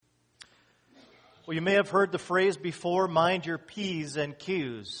Well, you may have heard the phrase before, mind your P's and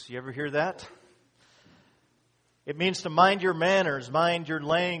Q's. You ever hear that? It means to mind your manners, mind your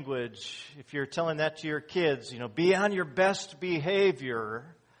language. If you're telling that to your kids, be on your best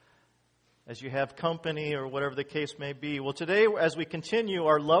behavior as you have company or whatever the case may be. Well, today, as we continue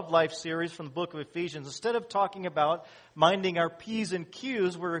our Love Life series from the book of Ephesians, instead of talking about minding our P's and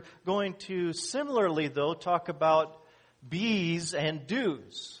Q's, we're going to similarly, though, talk about B's and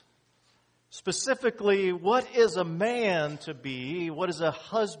do's. Specifically, what is a man to be, what is a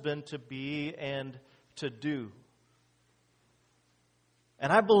husband to be and to do?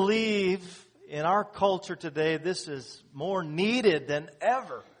 And I believe in our culture today, this is more needed than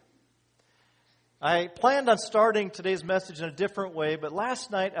ever. I planned on starting today's message in a different way, but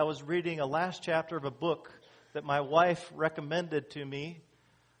last night I was reading a last chapter of a book that my wife recommended to me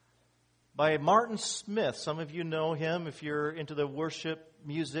by Martin Smith. Some of you know him if you're into the worship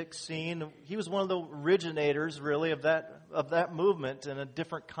music scene. He was one of the originators, really, of that movement and a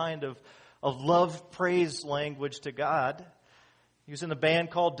different kind of love praise language to God. He was in a band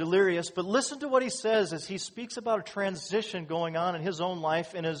called Delirious. But listen to what he says as he speaks about a transition going on in his own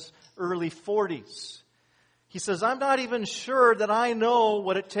life in his early 40s. He says, I'm not even sure that I know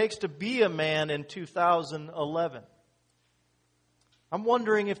what it takes to be a man in 2011. I'm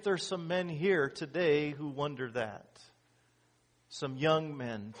wondering if there's some men here today who wonder that. Some young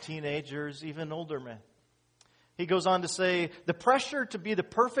men, teenagers, even older men. He goes on to say, the pressure to be the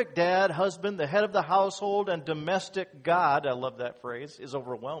perfect dad, husband, the head of the household, and domestic God, I love that phrase, is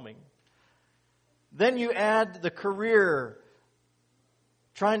overwhelming. Then you add the career,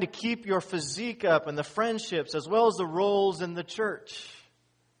 trying to keep your physique up, and the friendships, as well as the roles in the church.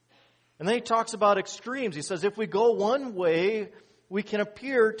 And then he talks about extremes. He says, if we go one way, we can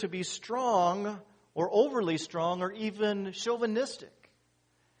appear to be strong or overly strong or even chauvinistic.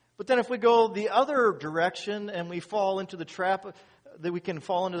 But then if we go the other direction and we fall into the trap, that we can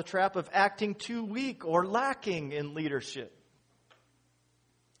fall into the trap of acting too weak or lacking in leadership.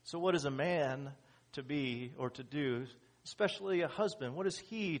 So what is a man to be or to do, especially a husband? What is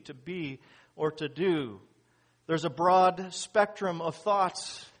he to be or to do? There's a broad spectrum of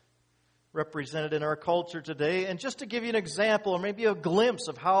thoughts represented in our culture today. And just to give you an example or maybe a glimpse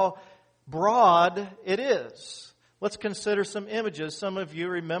of how broad it is, let's consider some images. Some of you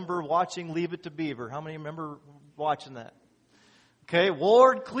remember watching Leave It to Beaver. How many remember watching that? Okay,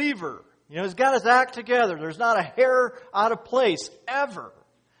 Ward Cleaver. He's got his act together. There's not a hair out of place ever.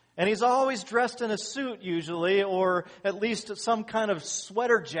 And he's always dressed in a suit usually, or at least some kind of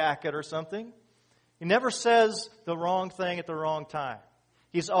sweater jacket or something. He never says the wrong thing at the wrong time.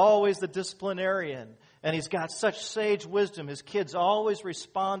 He's always the disciplinarian, and he's got such sage wisdom. His kids always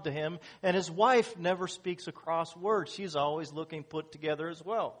respond to him, and his wife never speaks across words. She's always looking put together as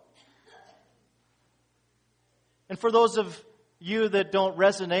well. And for those of you that don't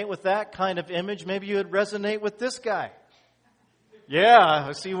resonate with that kind of image, maybe you would resonate with this guy. Yeah,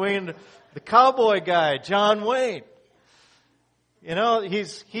 I see Wayne, the cowboy guy, John Wayne.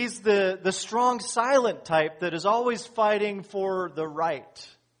 He's the strong, silent type that is always fighting for the right.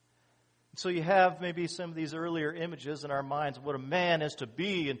 So you have maybe some of these earlier images in our minds of what a man is to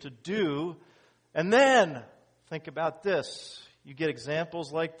be and to do. And then, think about this. You get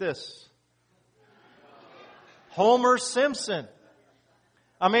examples like this. Homer Simpson.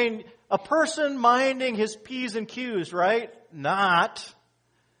 I mean, a person minding his P's and Q's, right? Not.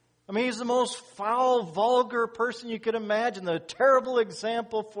 I mean, he's the most foul, vulgar person you could imagine, the terrible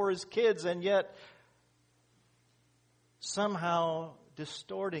example for his kids, and yet somehow,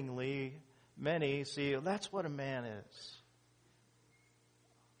 distortingly, many see that's what a man is.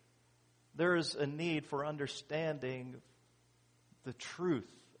 There is a need for understanding the truth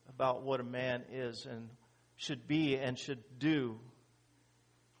about what a man is and should be and should do.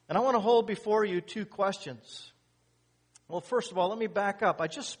 And I want to hold before you two questions. Well, first of all, let me back up. I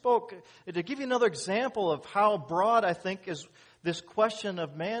just spoke to give you another example of how broad I think is this question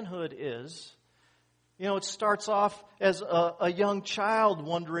of manhood is. It starts off as a young child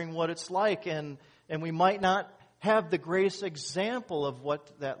wondering what it's like, and we might not have the greatest example of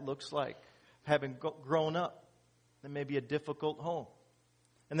what that looks like, having grown up in maybe a difficult home.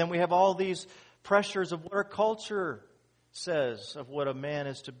 And then we have all these pressures of what our culture says of what a man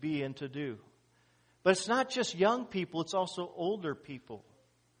is to be and to do. But it's not just young people, it's also older people.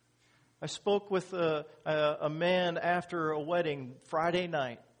 I spoke with a man after a wedding Friday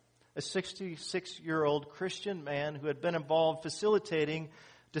night, a 66-year-old Christian man who had been involved facilitating,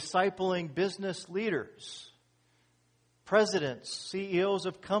 discipling business leaders, presidents, CEOs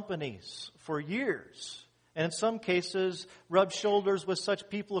of companies for years, and in some cases rubbed shoulders with such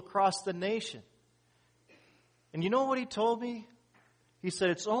people across the nation. And you know what he told me? He said,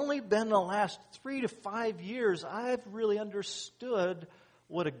 it's only been the last 3 to 5 years I've really understood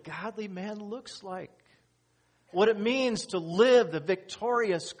what a godly man looks like. What it means to live the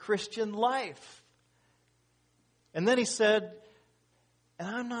victorious Christian life. And then he said, and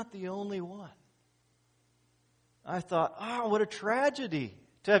I'm not the only one. I thought, oh, what a tragedy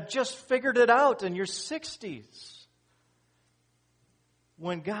to have just figured it out in your 60s.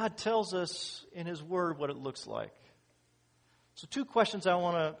 When God tells us in His Word what it looks like. So 2 questions I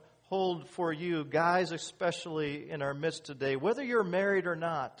want to hold for you, guys, especially in our midst today. Whether you're married or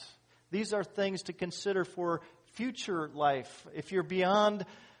not, these are things to consider for future life. If you're beyond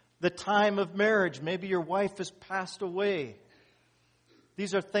the time of marriage, maybe your wife has passed away.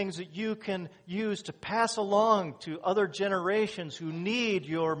 These are things that you can use to pass along to other generations who need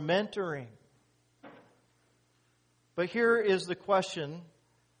your mentoring. But here is the question,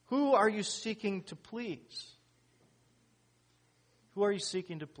 who are you seeking to please? Who are you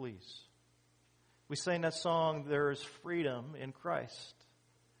seeking to please? We sang that song, There is Freedom in Christ.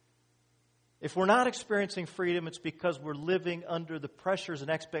 If we're not experiencing freedom, it's because we're living under the pressures and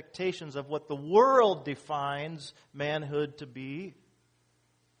expectations of what the world defines manhood to be.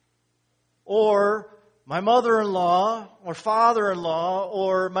 Or my mother-in-law, or father-in-law,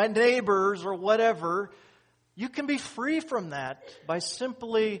 or my neighbors, or whatever. You can be free from that by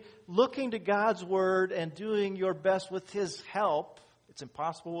simply looking to God's Word and doing your best with His help. It's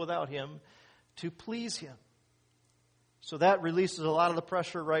impossible without Him to please Him. So that releases a lot of the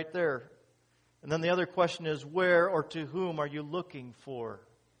pressure right there. And then the other question is, where or to whom are you looking for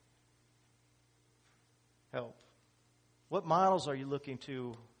help? What models are you looking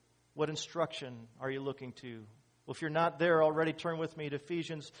to? What instruction are you looking to? Well, if you're not there already, turn with me to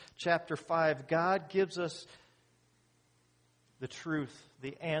Ephesians chapter 5. God gives us the truth,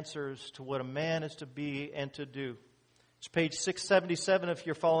 the answers to what a man is to be and to do. It's page 677 if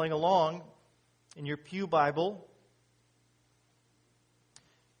you're following along in your Pew Bible.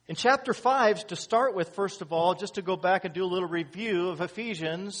 In chapter 5, to start with, first of all, just to go back and do a little review of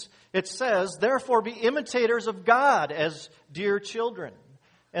Ephesians, it says, therefore be imitators of God as dear children,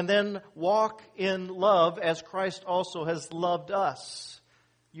 and then walk in love as Christ also has loved us.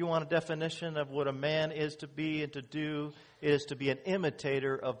 You want a definition of what a man is to be and to do? It is to be an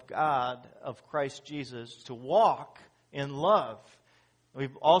imitator of God, of Christ Jesus, to walk in love.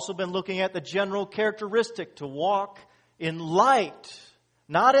 We've also been looking at the general characteristic, to walk in light.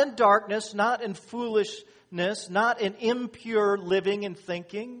 Not in darkness, not in foolishness, not in impure living and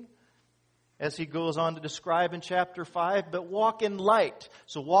thinking, as he goes on to describe in chapter 5, but walk in light.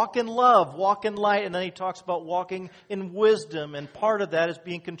 So walk in love, walk in light, and then he talks about walking in wisdom, and part of that is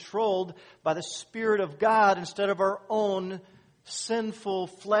being controlled by the Spirit of God instead of our own sinful,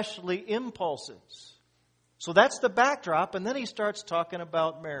 fleshly impulses. So that's the backdrop, and then he starts talking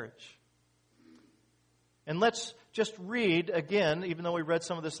about marriage. And let's just read again, even though we read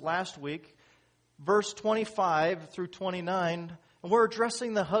some of this last week, verse 25 through 29. And we're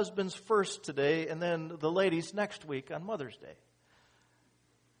addressing the husbands first today, and then the ladies next week on Mother's Day.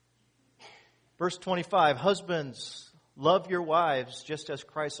 Verse 25, husbands, love your wives, just as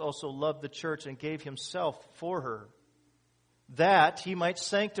Christ also loved the church and gave Himself for her, that He might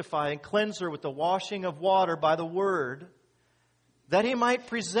sanctify and cleanse her with the washing of water by the word, that He might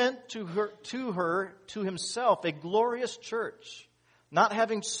present to Himself a glorious church, not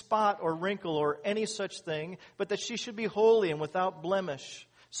having spot or wrinkle or any such thing, but that she should be holy and without blemish.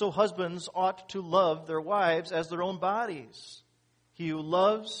 So husbands ought to love their wives as their own bodies. He who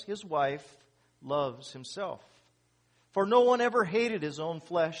loves his wife loves himself. For no one ever hated his own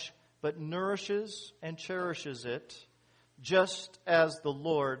flesh, but nourishes and cherishes it, just as the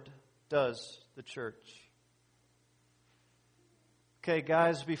Lord does the church. Okay,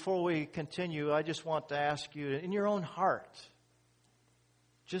 guys, before we continue, I just want to ask you, in your own heart,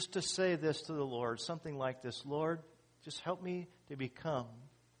 just to say this to the Lord, something like this: Lord, just help me to become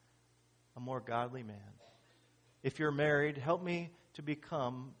a more godly man. If you're married, help me to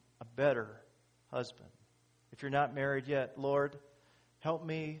become a better husband. If you're not married yet, Lord, help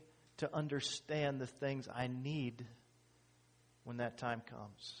me to understand the things I need when that time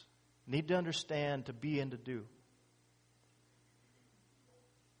comes. Need to understand, to be, and to do.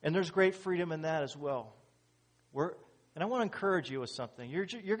 And there's great freedom in that as well. And I want to encourage you with something. You're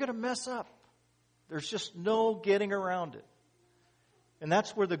going to mess up. There's just no getting around it. And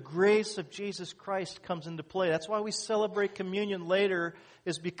that's where the grace of Jesus Christ comes into play. That's why we celebrate communion later,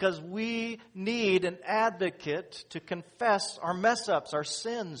 is because we need an advocate to confess our mess-ups, our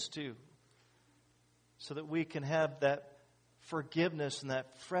sins to, so that we can have that forgiveness and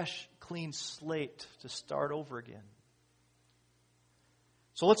that fresh, clean slate to start over again.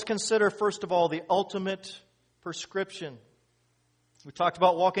 So let's consider, first of all, the ultimate prescription. We talked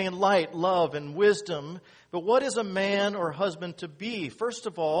about walking in light, love, and wisdom. But what is a man or husband to be? First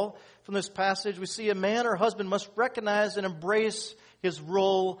of all, from this passage, we see a man or husband must recognize and embrace his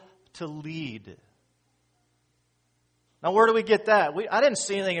role to lead. Now, where do we get that? I didn't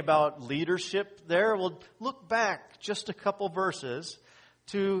see anything about leadership there. Well, look back just a couple verses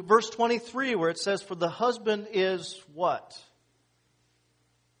to verse 23 where it says, "For the husband is" what?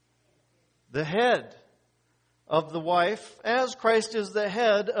 The head of the wife, as Christ is the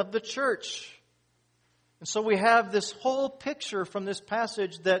head of the church. And so we have this whole picture from this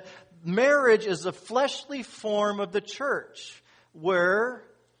passage that marriage is a fleshly form of the church, where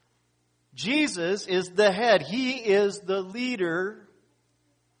Jesus is the head. He is the leader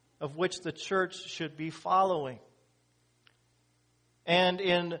of which the church should be following. And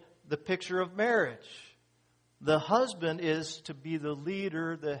in the picture of marriage, the husband is to be the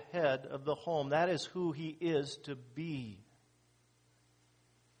leader, the head of the home. That is who he is to be.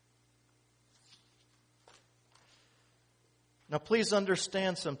 Now, please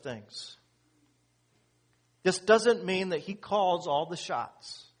understand some things. This doesn't mean that he calls all the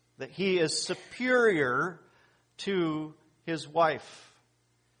shots, that he is superior to his wife.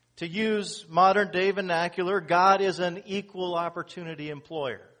 To use modern day vernacular, God is an equal opportunity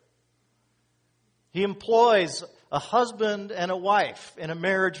employer. He employs a husband and a wife in a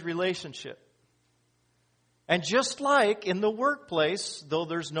marriage relationship. And just like in the workplace, though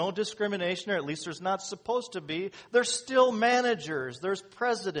there's no discrimination, or at least there's not supposed to be, there's still managers, there's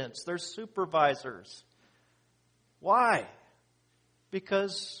presidents, there's supervisors. Why?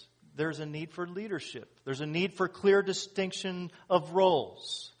 Because there's a need for leadership. There's a need for clear distinction of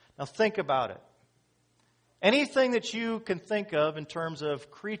roles. Now think about it. Anything that you can think of in terms of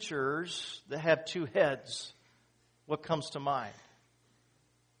creatures that have two heads, what comes to mind?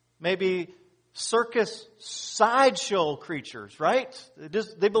 Maybe circus sideshow creatures, right?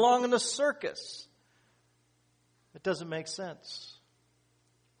 They belong in a circus. It doesn't make sense.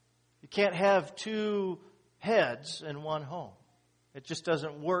 You can't have two heads in one home. It just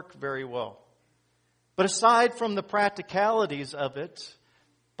doesn't work very well. But aside from the practicalities of it,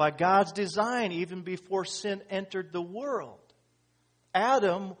 by God's design, even before sin entered the world,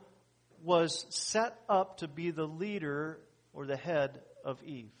 Adam was set up to be the leader or the head of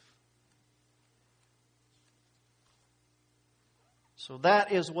Eve. So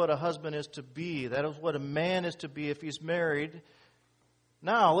that is what a husband is to be. That is what a man is to be if he's married.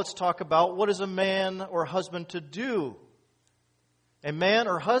 Now let's talk about what is a man or husband to do. A man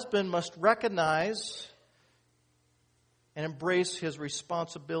or husband must recognize and embrace his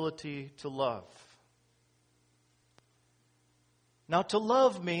responsibility to love. Now, to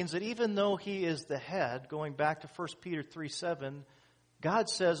love means that even though he is the head, going back to 1 Peter 3:7, God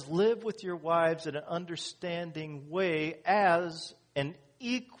says, live with your wives in an understanding way as an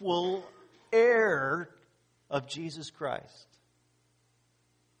equal heir of Jesus Christ.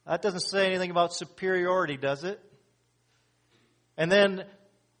 That doesn't say anything about superiority, does it? And then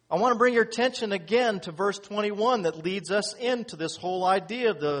I want to bring your attention again to verse 21 that leads us into this whole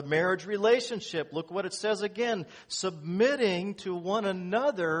idea of the marriage relationship. Look what it says again. Submitting to one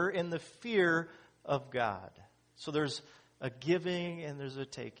another in the fear of God. So there's a giving and there's a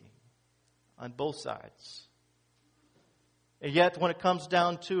taking on both sides. And yet when it comes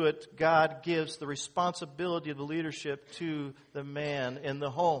down to it, God gives the responsibility of the leadership to the man in the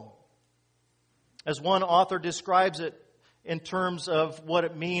home. As one author describes it, in terms of what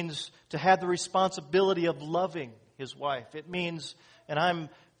it means to have the responsibility of loving his wife. It means, and I'm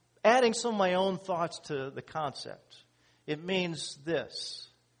adding some of my own thoughts to the concept. It means this.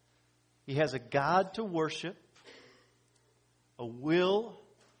 He has a God to worship, a will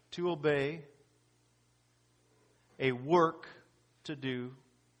to obey, a work to do,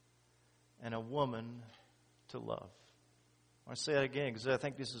 and a woman to love. I want to say that again because I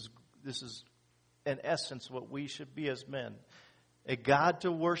think this is in essence what we should be as men. A God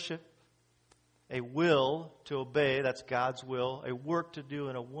to worship, a will to obey, that's God's will, a work to do,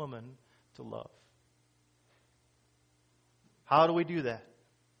 and a woman to love. How do we do that?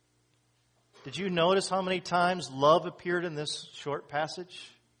 Did you notice how many times love appeared in this short passage?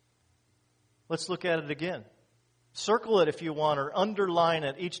 Let's look at it again. Circle it if you want, or underline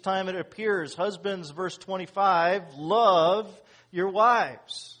it. Each time it appears, husbands, verse 25, love your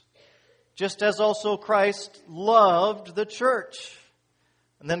wives, just as also Christ loved the church.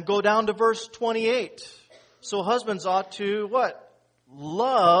 And then go down to verse 28. So husbands ought to, what?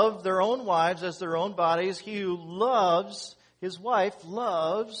 Love their own wives as their own bodies. He who loves his wife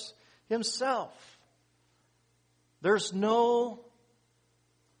loves himself. There's no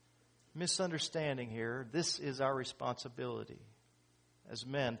misunderstanding here. This is our responsibility as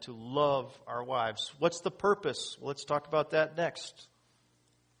men to love our wives. What's the purpose? Well, let's talk about that next.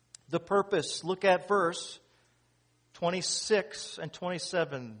 The purpose, look at verse 26 and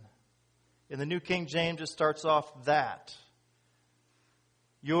 27. In the New King James, it starts off that.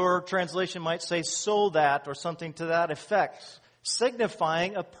 Your translation might say so that, or something to that effect,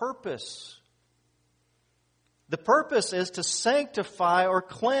 signifying a purpose. The purpose is to sanctify or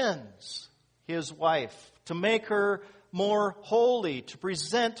cleanse his wife, to make her more holy, to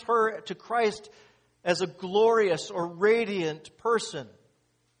present her to Christ as a glorious or radiant person.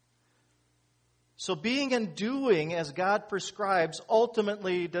 So being and doing as God prescribes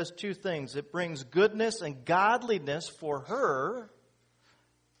ultimately does two things. It brings goodness and godliness for her,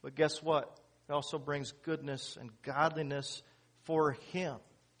 but guess what? It also brings goodness and godliness for him.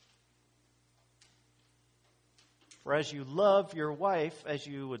 For as you love your wife as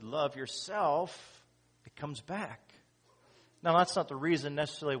you would love yourself, it comes back. Now, that's not the reason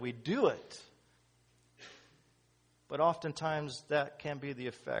necessarily we do it, but oftentimes that can be the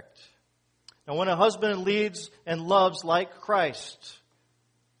effect. Now, when a husband leads and loves like Christ,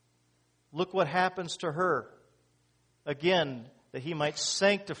 look what happens to her. Again, that he might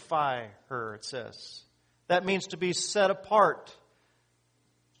sanctify her, it says. That means to be set apart,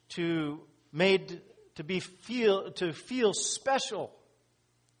 to feel special,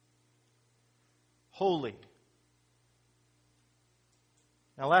 holy.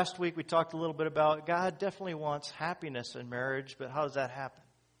 Now, last week we talked a little bit about God definitely wants happiness in marriage, but how does that happen?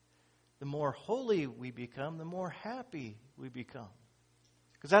 The more holy we become, the more happy we become.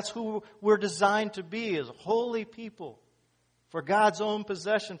 Because that's who we're designed to be, as holy people, for God's own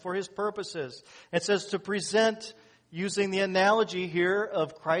possession, for his purposes. It says to present, using the analogy here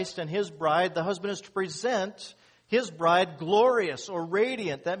of Christ and his bride, the husband is to present his bride glorious or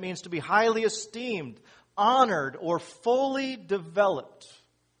radiant. That means to be highly esteemed, honored, or fully developed.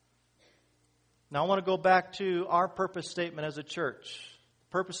 Now I want to go back to our purpose statement as a church.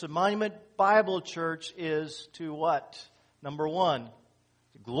 The purpose of Monument Bible Church is to what? Number one,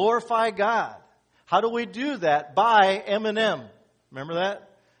 to glorify God. How do we do that? By M&M. Remember that?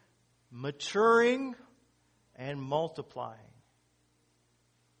 Maturing and multiplying.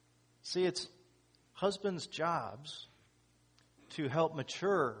 See, it's husbands' jobs to help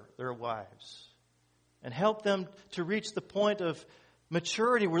mature their wives and help them to reach the point of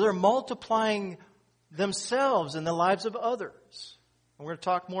maturity where they're multiplying themselves in the lives of others. And we're going to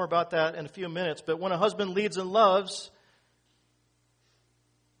talk more about that in a few minutes. But when a husband leads and loves,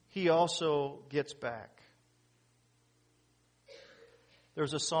 he also gets back.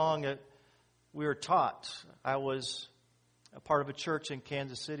 There's a song that we were taught. I was a part of a church in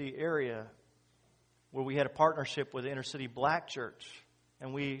Kansas City area where we had a partnership with the Inner City Black Church.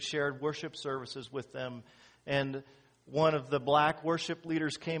 And we shared worship services with them. And one of the black worship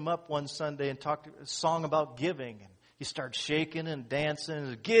leaders came up one Sunday and talked a song about giving. And he started shaking and dancing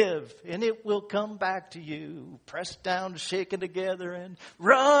and give, and it will come back to you. Pressed down, shaken together, and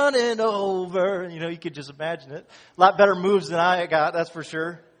running over. You know, you could just imagine it. A lot better moves than I got, that's for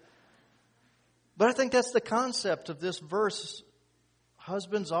sure. But I think that's the concept of this verse.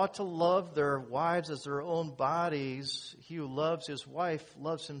 Husbands ought to love their wives as their own bodies. He who loves his wife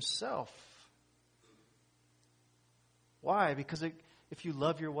loves himself. Why? Because if you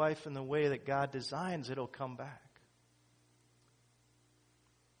love your wife in the way that God designs, it'll come back.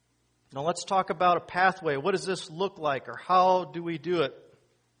 Now let's talk about a pathway. What does this look like, or how do we do it?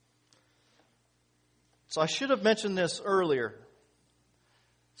 So I should have mentioned this earlier.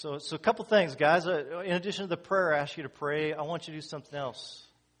 So a couple things, guys. In addition to the prayer I ask you to pray, I want you to do something else.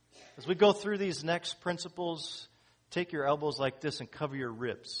 As we go through these next principles, take your elbows like this and cover your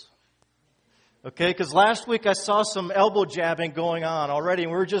ribs. Okay, because last week I saw some elbow jabbing going on already,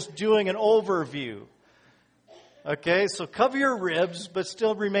 and we were just doing an overview. Okay, so cover your ribs, but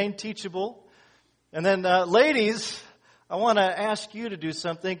still remain teachable. And then, ladies, I want to ask you to do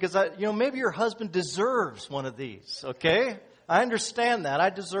something, because maybe your husband deserves one of these. Okay, I understand that. I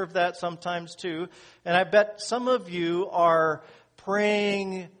deserve that sometimes too. And I bet some of you are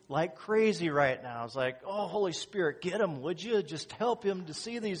praying like crazy right now. It's like, oh, Holy Spirit, get him, would you? Just help him to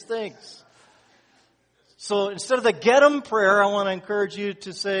see these things. So instead of the get him prayer, I want to encourage you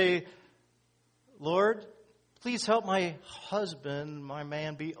to say, Lord, please help my husband, my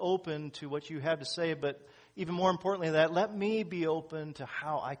man, be open to what you have to say. But even more importantly than that, let me be open to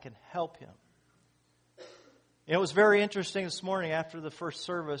how I can help him. It was very interesting this morning after the first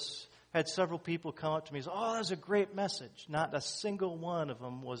service had several people come up to me and say, "Oh, that was a great message." Not a single one of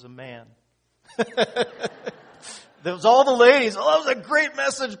them was a man. There was all the ladies. "Oh, that was a great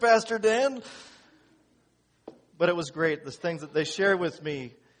message, Pastor Dan." But it was great. The things that they shared with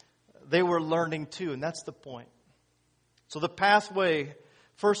me, they were learning too, and that's the point. So the pathway,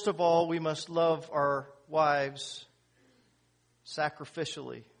 first of all, we must love our wives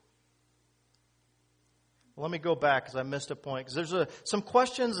sacrificially. Well, let me go back because I missed a point. Because there's some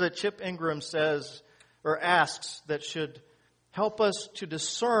questions that Chip Ingram says or asks that should help us to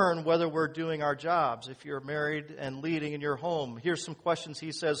discern whether we're doing our jobs. If you're married and leading in your home, here's some questions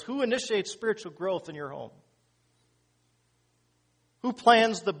he says. Who initiates spiritual growth in your home? Who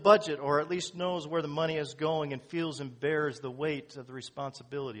plans the budget or at least knows where the money is going and feels and bears the weight of the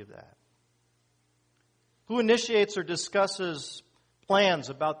responsibility of that? Who initiates or discusses plans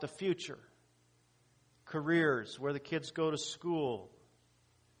about the future? Careers, where the kids go to school,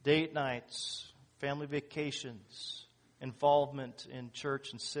 date nights, family vacations, involvement in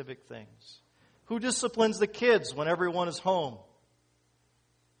church and civic things. Who disciplines the kids when everyone is home?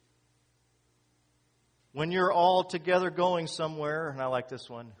 When you're all together going somewhere, and I like this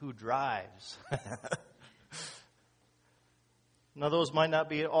one, who drives? Now, those might not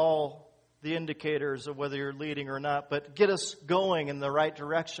be all the indicators of whether you're leading or not, but get us going in the right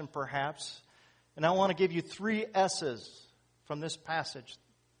direction, perhaps. And I want to give you 3 S's from this passage.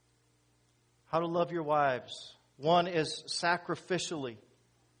 How to love your wives. One is sacrificially.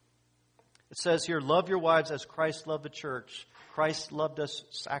 It says here, love your wives as Christ loved the church. Christ loved us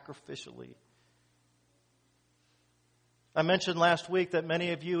sacrificially. I mentioned last week that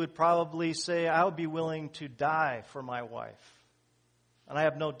many of you would probably say, I would be willing to die for my wife. And I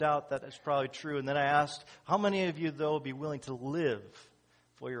have no doubt that is probably true. And then I asked, how many of you, though, would be willing to live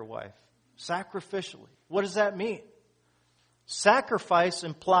for your wife? Sacrificially. What does that mean? Sacrifice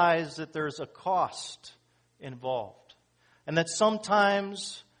implies that there's a cost involved. And that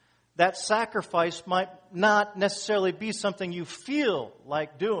sometimes that sacrifice might not necessarily be something you feel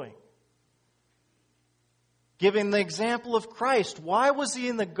like doing. Giving the example of Christ, why was he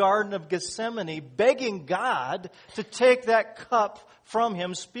in the Garden of Gethsemane begging God to take that cup from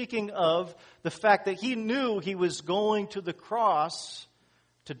him, speaking of the fact that he knew he was going to the cross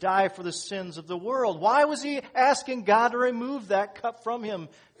to die for the sins of the world? Why was he asking God to remove that cup from him?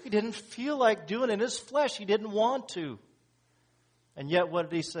 He didn't feel like doing it in his flesh. He didn't want to. And yet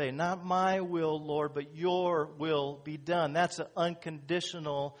what did he say? Not my will, Lord, but your will be done. That's an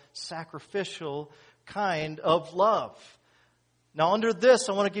unconditional, sacrificial kind of love. Now under this,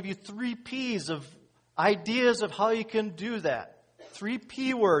 I want to give you 3 P's of ideas of how you can do that. 3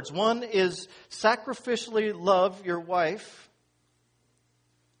 P words. One is sacrificially love your wife,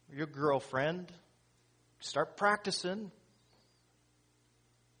 or your girlfriend. Start practicing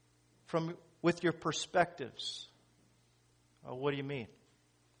with your perspectives. What do you mean?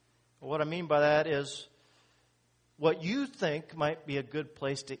 Well, what I mean by that is what you think might be a good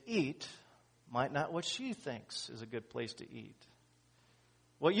place to eat might not what she thinks is a good place to eat.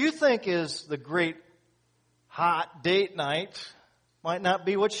 What you think is the great hot date night might not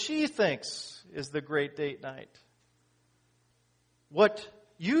be what she thinks is the great date night. What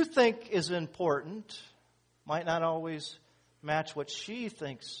you think is important might not always match what she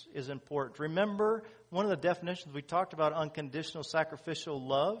thinks is important. Remember, one of the definitions we talked about unconditional sacrificial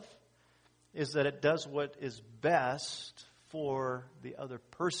love is that it does what is best for the other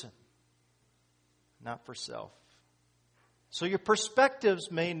person, not for self. So your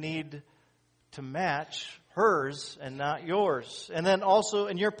perspectives may need to match hers and not yours. And then also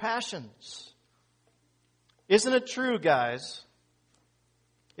in your passions. Isn't it true, guys?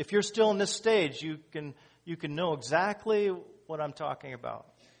 If you're still in this stage, you can know exactly what I'm talking about.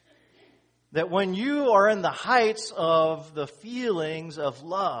 That when you are in the heights of the feelings of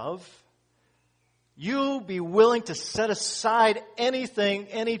love, you'll be willing to set aside anything,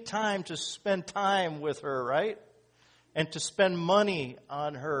 any time to spend time with her, right? And to spend money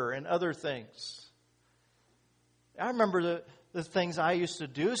on her and other things. I remember the things I used to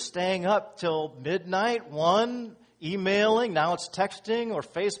do, staying up till midnight, 1, emailing, now it's texting or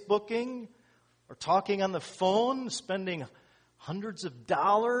Facebooking or talking on the phone, spending hundreds of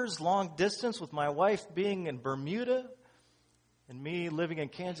dollars long distance with my wife being in Bermuda. And me living in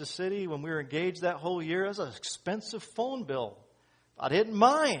Kansas City when we were engaged that whole year, it was an expensive phone bill. I didn't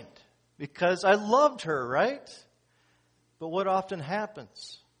mind because I loved her, right? But what often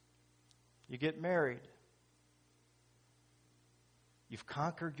happens? You get married. You've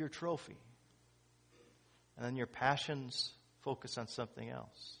conquered your trophy. And then your passions focus on something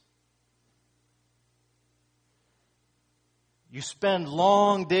else. You spend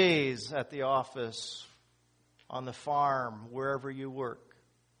long days at the office, on the farm, wherever you work.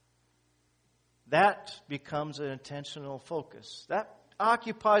 That becomes an intentional focus. That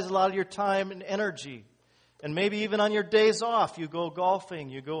occupies a lot of your time and energy. And maybe even on your days off, you go golfing,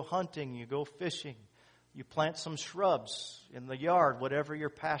 you go hunting, you go fishing. You plant some shrubs in the yard, whatever your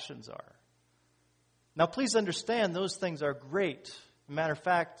passions are. Now, please understand, those things are great. Matter of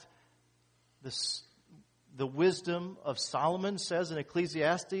fact, the wisdom of Solomon says in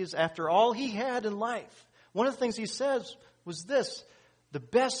Ecclesiastes, after all he had in life, one of the things he says was this: the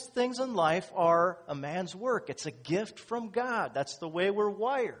best things in life are a man's work. It's a gift from God. That's the way we're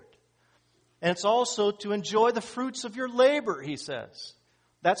wired. And it's also to enjoy the fruits of your labor, he says.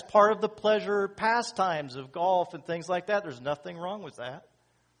 That's part of the pleasure pastimes of golf and things like that. There's nothing wrong with that.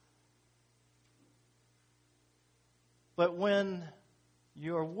 But when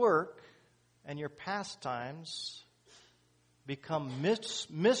your work and your pastimes become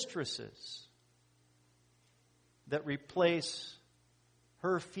mistresses that replace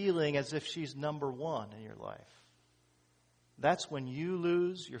her feeling as if she's number one in your life, that's when you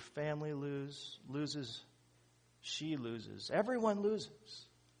lose, your family loses, she loses. Everyone loses.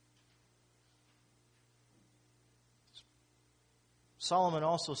 Solomon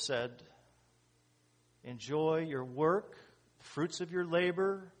also said, enjoy your work, the fruits of your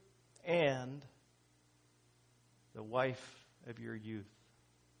labor, and the wife of your youth.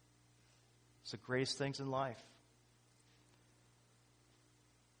 It's the greatest things in life.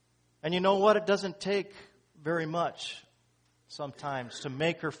 And you know what? It doesn't take very much sometimes to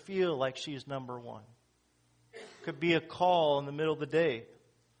make her feel like she's number one. It could be a call in the middle of the day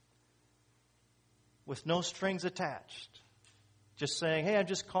with no strings attached. Just saying, hey, I'm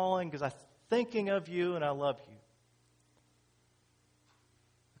just calling because I'm thinking of you and I love you.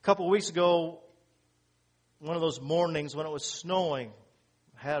 A couple of weeks ago, one of those mornings when it was snowing,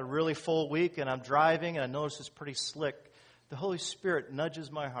 I had a really full week and I'm driving and I noticed it's pretty slick. The Holy Spirit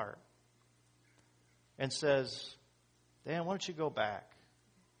nudges my heart and says, Dan, why don't you go back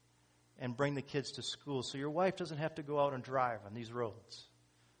and bring the kids to school so your wife doesn't have to go out and drive on these roads.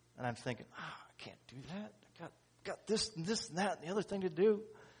 And I'm thinking, I can't do that. I got this and that and the other thing to do.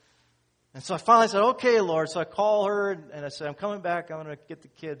 And so I finally said, okay, Lord. So I call her and I said, I'm coming back. I'm going to get the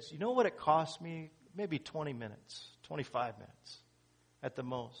kids. You know what it cost me? Maybe 20 minutes, 25 minutes at the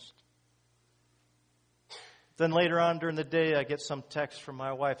most. Then later on during the day, I get some text from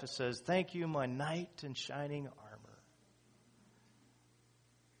my wife that says, thank you, my knight in shining armor.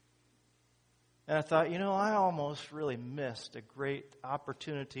 And I thought, I almost really missed a great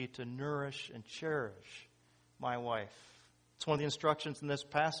opportunity to nourish and cherish my wife. It's one of the instructions in this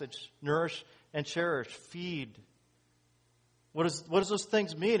passage. Nourish and cherish. Feed. What does those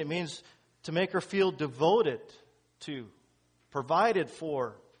things mean? It means to make her feel devoted to, provided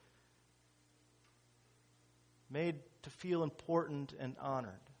for, made to feel important and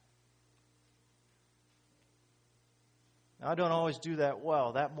honored. Now, I don't always do that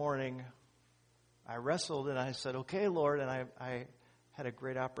well. That morning, I wrestled and I said, okay, Lord, and I had a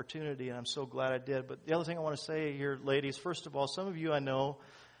great opportunity, and I'm so glad I did. But the other thing I want to say here, ladies, first of all, some of you I know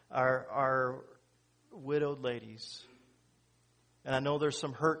are widowed ladies. And I know there's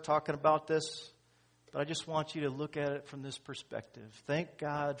some hurt talking about this, but I just want you to look at it from this perspective. Thank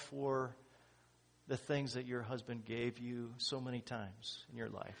God for the things that your husband gave you so many times in your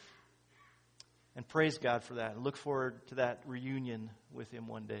life. And praise God for that. And look forward to that reunion with him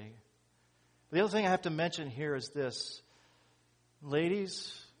one day. The other thing I have to mention here is this.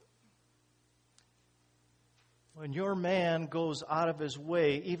 Ladies, when your man goes out of his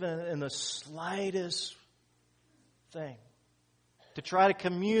way, even in the slightest thing, to try to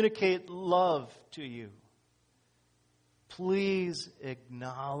communicate love to you, please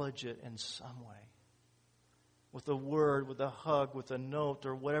acknowledge it in some way. With a word, with a hug, with a note,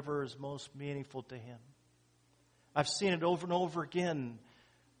 or whatever is most meaningful to him. I've seen it over and over again.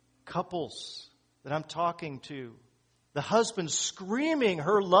 Couples that I'm talking to, the husband screaming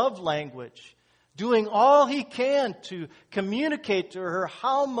her love language, doing all he can to communicate to her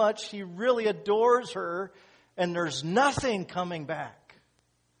how much he really adores her, and there's nothing coming back.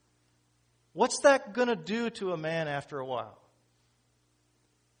 What's that going to do to a man after a while?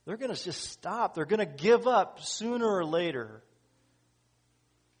 They're going to just stop. They're going to give up sooner or later,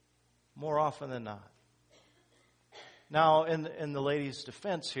 more often than not. Now, in the lady's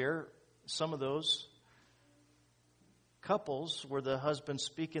defense here, some of those couples where the husband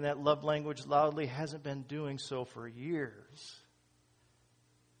speaking that love language loudly hasn't been doing so for years.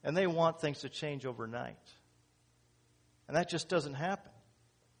 And they want things to change overnight. And that just doesn't happen.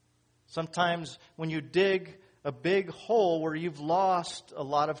 Sometimes when you dig a big hole where you've lost a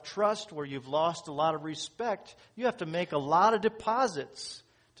lot of trust, where you've lost a lot of respect. You have to make a lot of deposits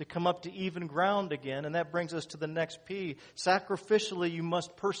to come up to even ground again. And that brings us to the next P. Sacrificially, you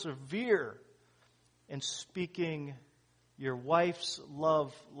must persevere in speaking your wife's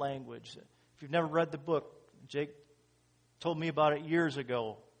love language. If you've never read the book, Jake told me about it years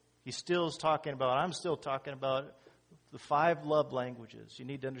ago. He still is talking about, I'm still talking about the 5 love languages. You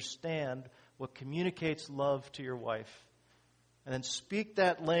need to understand what communicates love to your wife. And then speak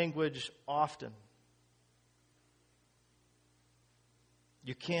that language often.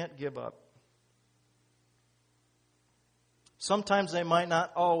 You can't give up. Sometimes they might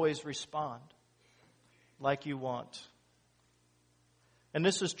not always respond like you want. And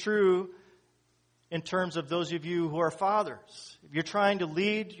this is true in terms of those of you who are fathers. If you're trying to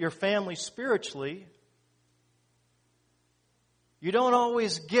lead your family spiritually, you don't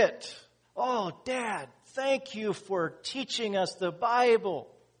always get, "Oh, Dad, thank you for teaching us the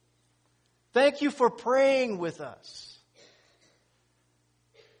Bible. Thank you for praying with us."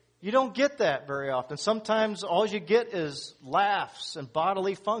 You don't get that very often. Sometimes all you get is laughs and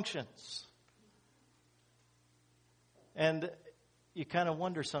bodily functions. And you kind of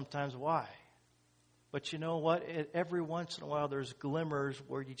wonder sometimes why. But you know what? Every once in a while there's glimmers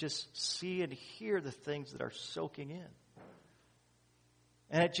where you just see and hear the things that are soaking in.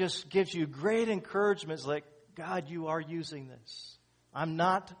 And it just gives you great encouragement. It's like, God, you are using this. I'm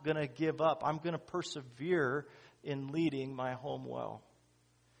not going to give up. I'm going to persevere in leading my home well.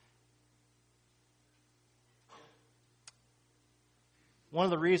 One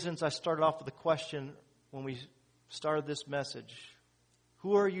of the reasons I started off with a question when we started this message,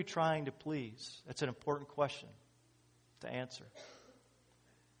 who are you trying to please? That's an important question to answer.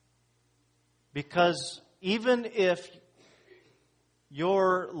 Because even if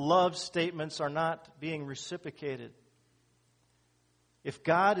your love statements are not being reciprocated, if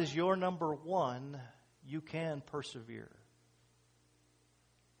God is your number one, you can persevere.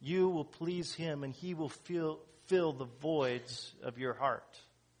 You will please Him and He will fill the voids of your heart.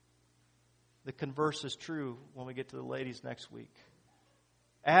 The converse is true when we get to the ladies next week.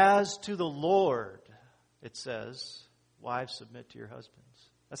 As to the Lord, it says, wives, submit to your husbands.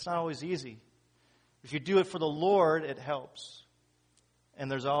 That's not always easy. If you do it for the Lord, it helps.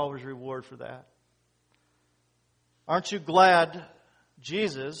 And there's always reward for that. Aren't you glad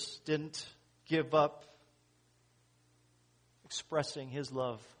Jesus didn't give up expressing His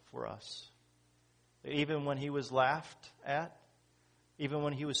love for us? Even when He was laughed at, even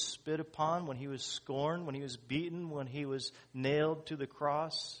when He was spit upon, when He was scorned, when He was beaten, when He was nailed to the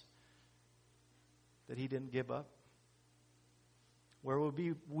cross, that He didn't give up. Where would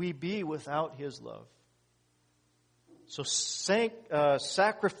we be without His love? So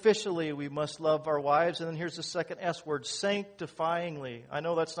sacrificially we must love our wives. And then here's the second S word, sanctifyingly. I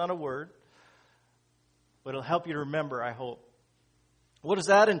know that's not a word, but it'll help you to remember, I hope. What does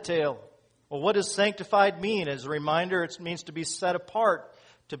that entail? Well, what does sanctified mean? As a reminder, it means to be set apart,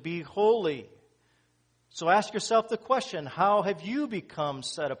 to be holy. So ask yourself the question, how have you become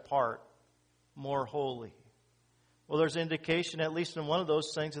set apart, more holy? Well, there's indication, at least in one of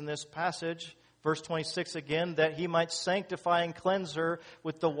those things in this passage, verse 26 again, that He might sanctify and cleanse her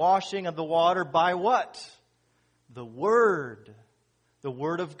with the washing of the water by what? The Word. The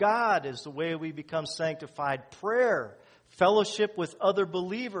Word of God is the way we become sanctified. Prayer, fellowship with other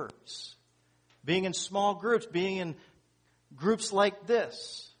believers, being in small groups, being in groups like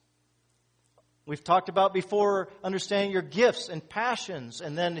this. We've talked about before understanding your gifts and passions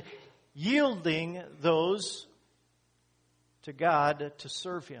and then yielding those to God to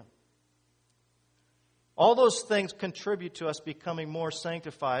serve Him. All those things contribute to us becoming more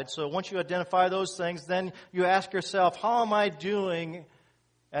sanctified. So once you identify those things, then you ask yourself, how am I doing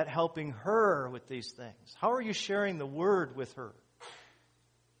at helping her with these things? How are you sharing the Word with her?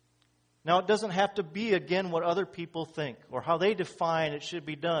 Now, it doesn't have to be, again, what other people think or how they define it should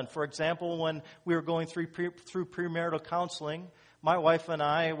be done. For example, when we were going through premarital counseling, my wife and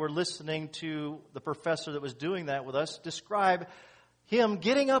I were listening to the professor that was doing that with us describe him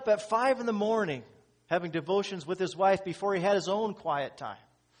getting up at 5 a.m, having devotions with his wife before he had his own quiet time.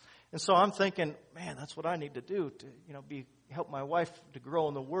 And so I'm thinking, man, that's what I need to do to, help my wife to grow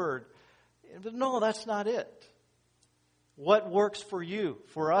in the Word. But no, that's not it. What works for you?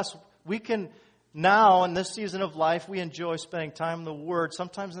 For us, we can now, in this season of life, we enjoy spending time in the Word,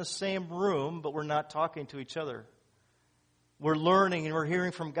 sometimes in the same room, but we're not talking to each other. We're learning and we're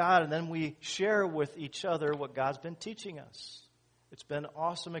hearing from God, and then we share with each other what God's been teaching us. It's been an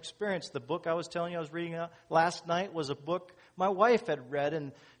awesome experience. The book I was telling you I was reading last night was a book my wife had read,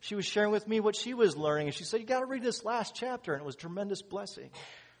 and she was sharing with me what she was learning. And she said, you got to read this last chapter, and it was a tremendous blessing.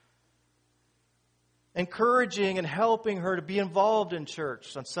 Encouraging and helping her to be involved in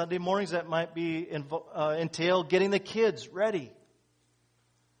church. On Sunday mornings, that might be entail getting the kids ready.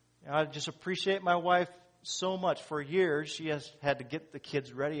 I just appreciate my wife so much. For years, she has had to get the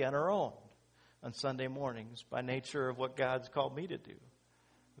kids ready on her own on Sunday mornings by nature of what God's called me to do.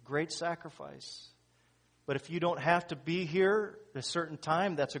 A great sacrifice. But if you don't have to be here at a certain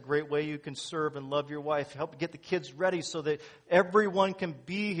time, that's a great way you can serve and love your wife. Help get the kids ready so that everyone can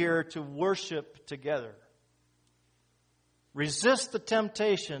be here to worship together. Resist the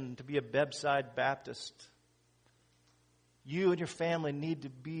temptation to be a bedside Baptist. You and your family need to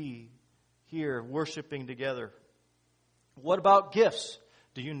be here worshiping together. What about gifts?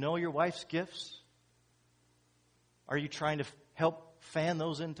 Do you know your wife's gifts? Are you trying to help fan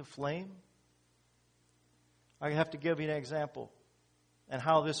those into flame? I have to give you an example and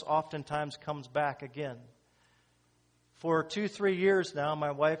how this oftentimes comes back again. For 2-3 years now,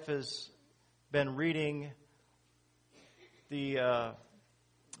 my wife has been reading the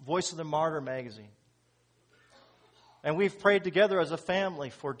Voice of the Martyr magazine. And we've prayed together as a family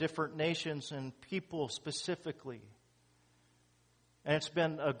for different nations and people specifically. And it's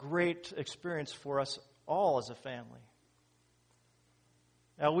been a great experience for us all as a family.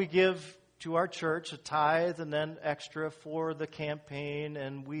 Now, we give to our church a tithe and then extra for the campaign,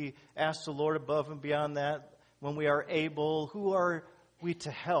 and we ask the Lord above and beyond that, when we are able, who are we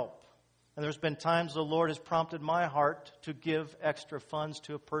to help? And there's been times the Lord has prompted my heart to give extra funds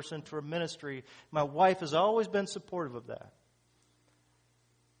to a person, to a ministry. My wife has always been supportive of that.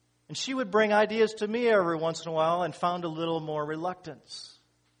 And she would bring ideas to me every once in a while and found a little more reluctance.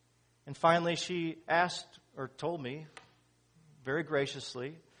 And finally she asked, or told me, very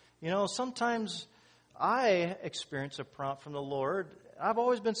graciously, sometimes I experience a prompt from the Lord. I've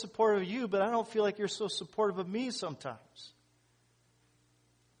always been supportive of you, but I don't feel like you're so supportive of me sometimes.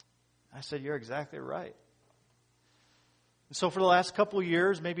 I said, you're exactly right. And so for the last couple of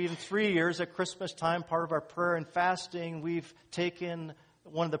years, maybe even 3 years, at Christmas time, part of our prayer and fasting, we've taken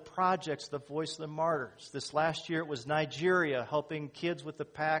one of the projects, the Voice of the Martyrs. This last year it was Nigeria, helping kids with a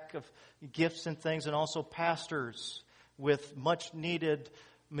pack of gifts and things, and also pastors with much needed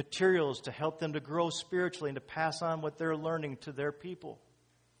materials to help them to grow spiritually and to pass on what they're learning to their people.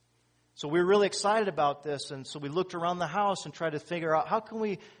 So we were really excited about this, and so we looked around the house and tried to figure out how can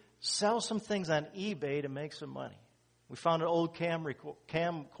we sell some things on eBay to make some money. We found an old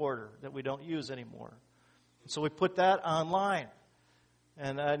camcorder that we don't use anymore. So we put that online.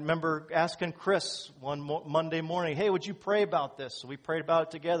 And I remember asking Chris one Monday morning, hey, would you pray about this? So we prayed about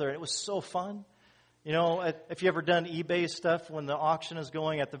it together, and it was so fun. If you ever done eBay stuff, when the auction is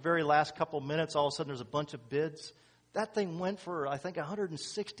going, at the very last couple minutes, all of a sudden there's a bunch of bids. That thing went for, I think,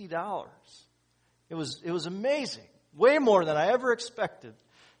 $160. It was amazing. Way more than I ever expected.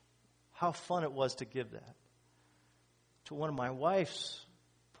 How fun it was to give that to one of my wife's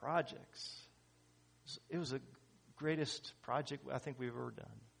projects. It was the greatest project I think we've ever done.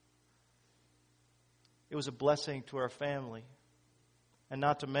 It was a blessing to our family. And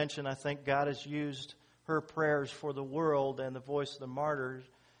not to mention, I think God has used her prayers for the world and the Voice of the Martyrs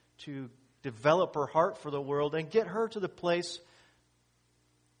to develop her heart for the world and get her to the place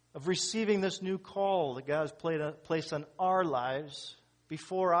of receiving this new call that God has placed on our lives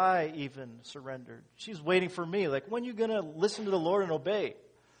before I even surrendered. She's waiting for me, like, when are you going to listen to the Lord and obey?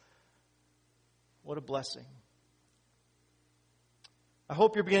 What a blessing. I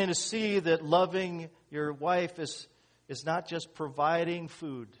hope you're beginning to see that loving your wife is not just providing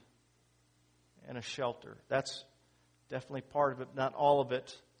food and a shelter. That's definitely part of it, not all of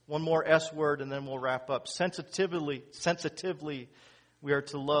it. One more S word and then we'll wrap up. Sensitively, we are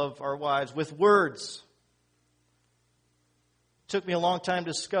to love our wives with words. It took me a long time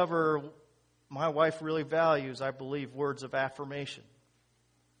to discover my wife really values, I believe, words of affirmation.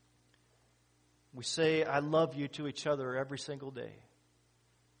 We say, I love you to each other every single day.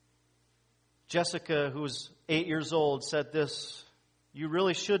 Jessica, who was 8 years old, said this, you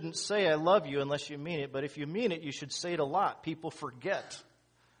really shouldn't say I love you unless you mean it, but if you mean it, you should say it a lot. People forget.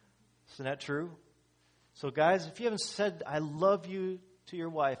 Isn't that true? So guys, if you haven't said I love you to your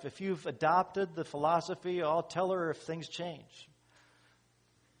wife, if you've adopted the philosophy, I'll tell her if things change.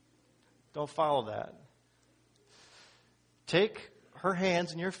 Don't follow that. Take her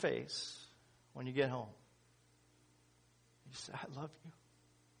hands in your face when you get home. You say, I love you.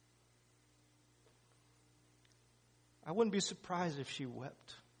 I wouldn't be surprised if she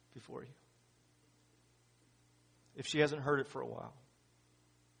wept before you, if she hasn't heard it for a while.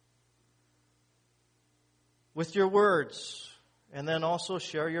 with your words, and then also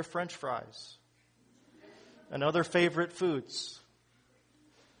share your French fries and other favorite foods.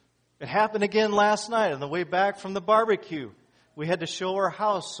 It happened again last night on the way back from the barbecue. We had to show our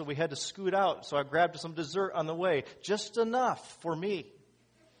house, so we had to scoot out. So I grabbed some dessert on the way, just enough for me.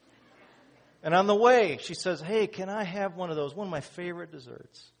 And on the way, she says, "Hey, can I have one of those? One of my favorite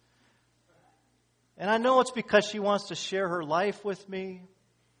desserts." And I know it's because she wants to share her life with me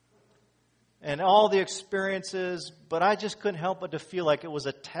and all the experiences, but I just couldn't help but to feel like it was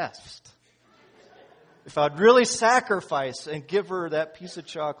a test. If I'd really sacrifice and give her that piece of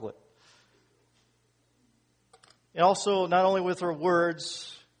chocolate. And also, not only with her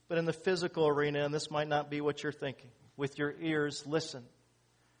words, but in the physical arena, and this might not be what you're thinking. With your ears, listen.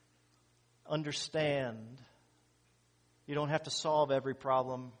 Understand. You don't have to solve every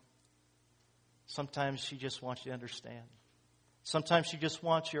problem. Sometimes she just wants you to understand. Sometimes she just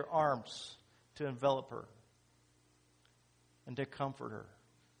wants your arms to envelop her and to comfort her.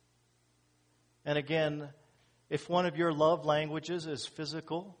 And again, if one of your love languages is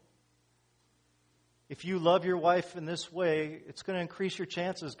physical, if you love your wife in this way, it's going to increase your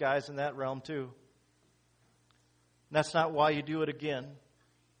chances, guys, in that realm too. And that's not why you do it again.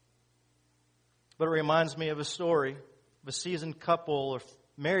 But it reminds me of a story of a seasoned couple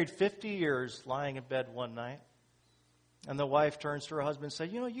married 50 years lying in bed one night. And the wife turns to her husband and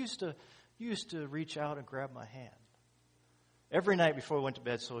says, "You know, you used to reach out and grab my hand. Every night before we went to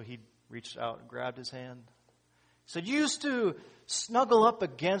bed," so he reached out and grabbed his hand. He said, "You used to snuggle up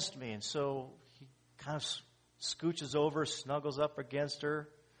against me." And so he kind of scooches over, snuggles up against her.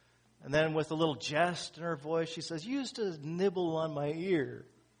 And then with a little jest in her voice, she says, "You used to nibble on my ear."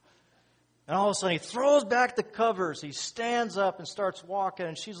 And all of a sudden, he throws back the covers. He stands up and starts walking,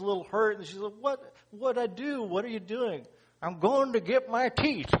 and she's a little hurt. And she's like, What'd I do? What are you doing?" "I'm going to get my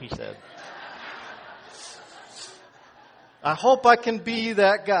teeth," he said. I hope I can be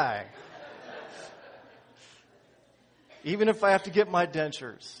that guy. Even if I have to get my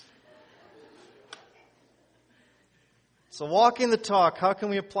dentures. So walking the talk, how can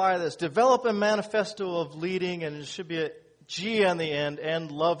we apply this? Develop a manifesto of leading, and it should be a G on the end,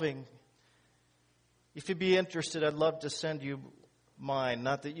 and loving. If you'd be interested, I'd love to send you mine.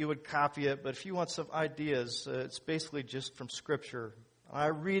 Not that you would copy it, but if you want some ideas, it's basically just from Scripture. I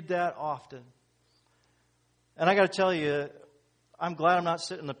read that often. And I got to tell you, I'm glad I'm not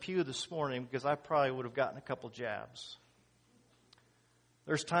sitting in the pew this morning, because I probably would have gotten a couple jabs.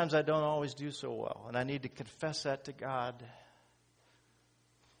 There's times I don't always do so well, and I need to confess that to God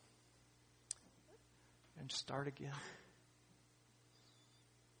and start again.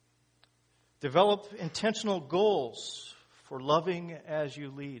 Develop intentional goals for loving as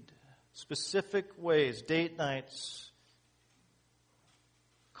you lead. Specific ways, date nights,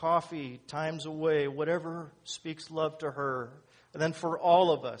 coffee, times away, whatever speaks love to her. And then for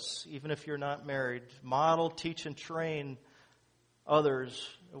all of us, even if you're not married, model, teach, and train others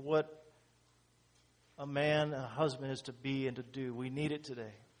what a man and a husband is to be and to do. We need it today.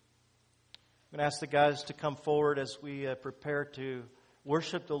 I'm going to ask the guys to come forward as we prepare to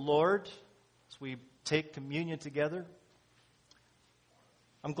worship the Lord, as we take communion together.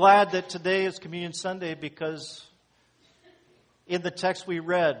 I'm glad that today is Communion Sunday, because in the text we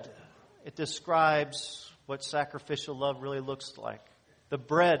read, it describes what sacrificial love really looks like. The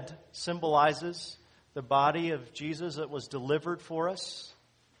bread symbolizes the body of Jesus that was delivered for us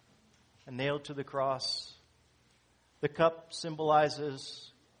and nailed to the cross. The cup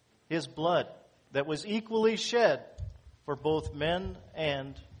symbolizes His blood that was equally shed for both men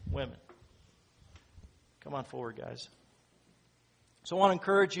and women. Come on forward, guys. So I want to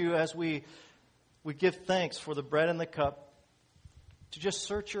encourage you, as we give thanks for the bread and the cup, to just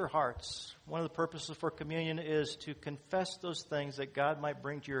search your hearts. One of the purposes for communion is to confess those things that God might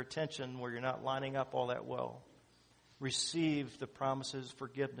bring to your attention where you're not lining up all that well. Receive the promises,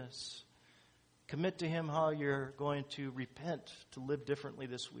 forgiveness. Commit to Him how you're going to repent, to live differently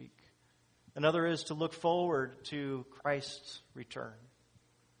this week. Another is to look forward to Christ's return.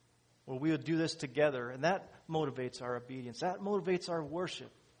 Well, we would do this together, and that motivates our obedience. That motivates our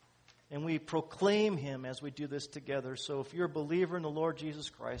worship. And we proclaim Him as we do this together. So if you're a believer in the Lord Jesus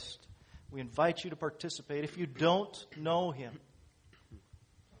Christ, we invite you to participate. If you don't know Him,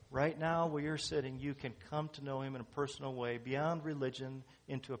 right now where you're sitting, you can come to know Him in a personal way, beyond religion,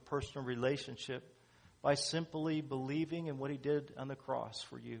 into a personal relationship, by simply believing in what He did on the cross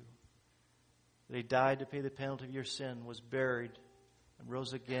for you. That He died to pay the penalty of your sin, was buried, and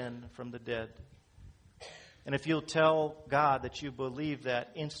rose again from the dead. And if you'll tell God that you believe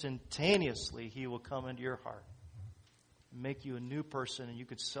that, instantaneously He will come into your heart and make you a new person, and you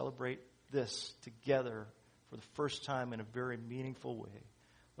could celebrate this together for the first time in a very meaningful way.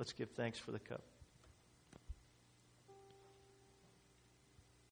 Let's give thanks for the cup.